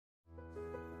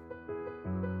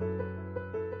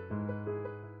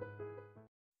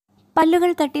പല്ലുകൾ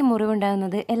തട്ടി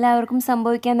മുറിവുണ്ടാകുന്നത് എല്ലാവർക്കും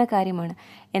സംഭവിക്കാവുന്ന കാര്യമാണ്.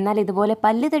 എന്നാൽ ഇതുപോലെ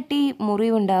പല്ല് തട്ടി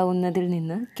മുറിവുണ്ടാകുന്നതിൽ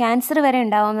നിന്ന് ക്യാൻസർ വരെ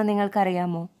ഉണ്ടാവുമെന്ന്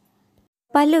നിങ്ങൾക്കറിയാമോ?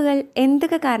 പല്ലുകൾ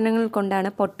എന്തൊക്കെ കാരണങ്ങൾ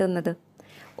കൊണ്ടാണ് പൊട്ടുന്നത്?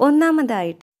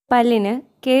 ഒന്നാമതായിട്ട് പല്ലിന്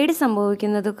കേട്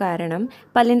സംഭവിക്കുന്നത് കാരണം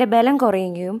പല്ലിൻ്റെ ബലം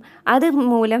കുറയുകയും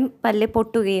അതുമൂലം പല്ല്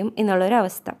പൊട്ടുകയും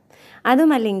എന്നുള്ളൊരവസ്ഥ.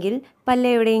 അതുമല്ലെങ്കിൽ പല്ല്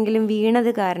എവിടെയെങ്കിലും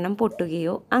വീണത് കാരണം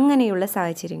പൊട്ടുകയോ അങ്ങനെയുള്ള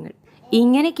സാഹചര്യങ്ങൾ.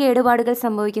 ഇങ്ങനെ കേടുപാടുകൾ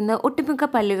സംഭവിക്കുന്ന ഒട്ടുമിക്ക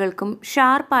പല്ലുകൾക്കും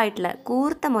ഷാർപ്പായിട്ടുള്ള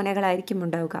കൂർത്ത മുനകളായിരിക്കും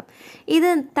ഉണ്ടാവുക. ഇത്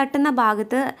തട്ടുന്ന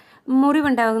ഭാഗത്ത്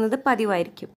മുറിവുണ്ടാകുന്നത്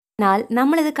പതിവായിരിക്കും. എന്നാൽ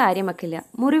നമ്മളിത് കാര്യമാക്കില്ല.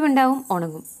 മുറിവുണ്ടാവും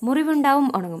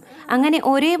ഉണങ്ങും. അങ്ങനെ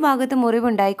ഒരേ ഭാഗത്ത്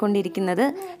മുറിവുണ്ടായിക്കൊണ്ടിരിക്കുന്നത്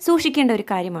സൂക്ഷിക്കേണ്ട ഒരു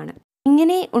കാര്യമാണ്.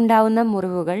 ഇങ്ങനെ ഉണ്ടാവുന്ന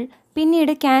മുറിവുകൾ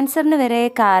പിന്നീട് ക്യാൻസറിന് വരെ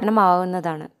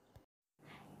കാരണമാവുന്നതാണ്.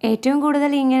 ഏറ്റവും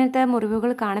കൂടുതൽ ഇങ്ങനത്തെ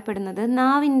മുറിവുകൾ കാണപ്പെടുന്നത്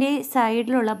നാവിൻ്റെ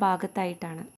സൈഡിലുള്ള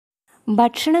ഭാഗത്തായിട്ടാണ്.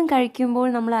 ഭക്ഷണം കഴിക്കുമ്പോൾ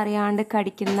നമ്മൾ അറിയാണ്ട്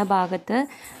കടിക്കുന്ന ഭാഗത്ത്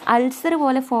അൾസർ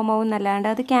പോലെ ഫോം ആവുന്നല്ലാണ്ട്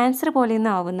അത് ക്യാൻസർ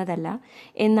പോലെയൊന്നും ആവുന്നതല്ല.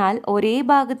 എന്നാൽ ഒരേ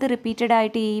ഭാഗത്ത് റിപ്പീറ്റഡ്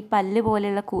ആയിട്ട് ഈ പല്ല്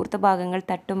പോലെയുള്ള കൂർത്ത ഭാഗങ്ങൾ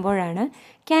തട്ടുമ്പോഴാണ്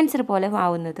ക്യാൻസർ പോലെ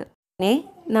ആവുന്നത്. പിന്നെ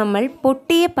നമ്മൾ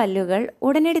പൊട്ടിയ പല്ലുകൾ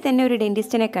ഉടനടി തന്നെ ഒരു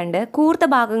ഡെൻറ്റിസ്റ്റിനെ കണ്ട് കൂർത്ത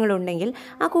ഭാഗങ്ങളുണ്ടെങ്കിൽ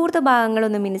ആ കൂർത്ത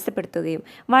ഭാഗങ്ങളൊന്ന് മിനുസപ്പെടുത്തുകയും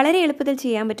വളരെ എളുപ്പത്തിൽ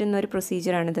ചെയ്യാൻ പറ്റുന്ന ഒരു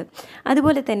പ്രൊസീജിയറാണിത്.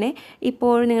 അതുപോലെ തന്നെ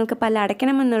ഇപ്പോൾ നിങ്ങൾക്ക് പല്ല്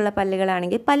അടയ്ക്കണമെന്നുള്ള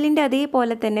പല്ലുകളാണെങ്കിൽ പല്ലിൻ്റെ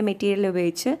അതേപോലെ തന്നെ മെറ്റീരിയൽ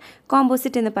ഉപയോഗിച്ച്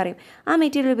കോമ്പോസിറ്റ് എന്ന് പറയും, ആ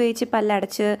മെറ്റീരിയൽ ഉപയോഗിച്ച്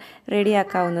പല്ലടച്ച്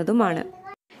റെഡിയാക്കാവുന്നതുമാണ്.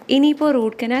 ഇനിയിപ്പോൾ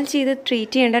റൂട്ട് കനാൽ ചെയ്ത്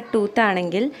ട്രീറ്റ് ചെയ്യേണ്ട ടൂത്ത്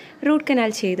ആണെങ്കിൽ റൂട്ട്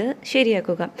കനാൽ ചെയ്ത്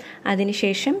ശരിയാക്കുക.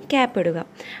 അതിനുശേഷം ക്യാപ്പ് ഇടുക.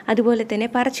 അതുപോലെ തന്നെ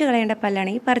പറിച്ചു കളയേണ്ട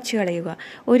പല്ലാണെങ്കിൽ പറിച്ചു കളയുക.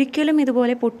 ഒരിക്കലും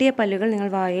ഇതുപോലെ പൊട്ടിയ പല്ലുകൾ നിങ്ങൾ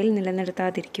വായിൽ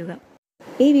നിലനിർത്താതിരിക്കുക.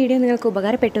 ഈ വീഡിയോ നിങ്ങൾക്ക്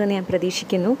ഉപകാരപ്പെട്ടുവെന്ന് ഞാൻ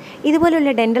പ്രതീക്ഷിക്കുന്നു.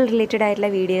 ഇതുപോലുള്ള ഡെൻ്റൽ റിലേറ്റഡ്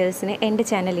ആയിട്ടുള്ള വീഡിയോസിന് എൻ്റെ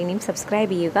ചാനൽ ഇനിയും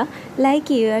സബ്സ്ക്രൈബ് ചെയ്യുക, ലൈക്ക്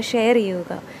ചെയ്യുക, ഷെയർ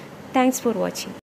ചെയ്യുക. Thanks for watching.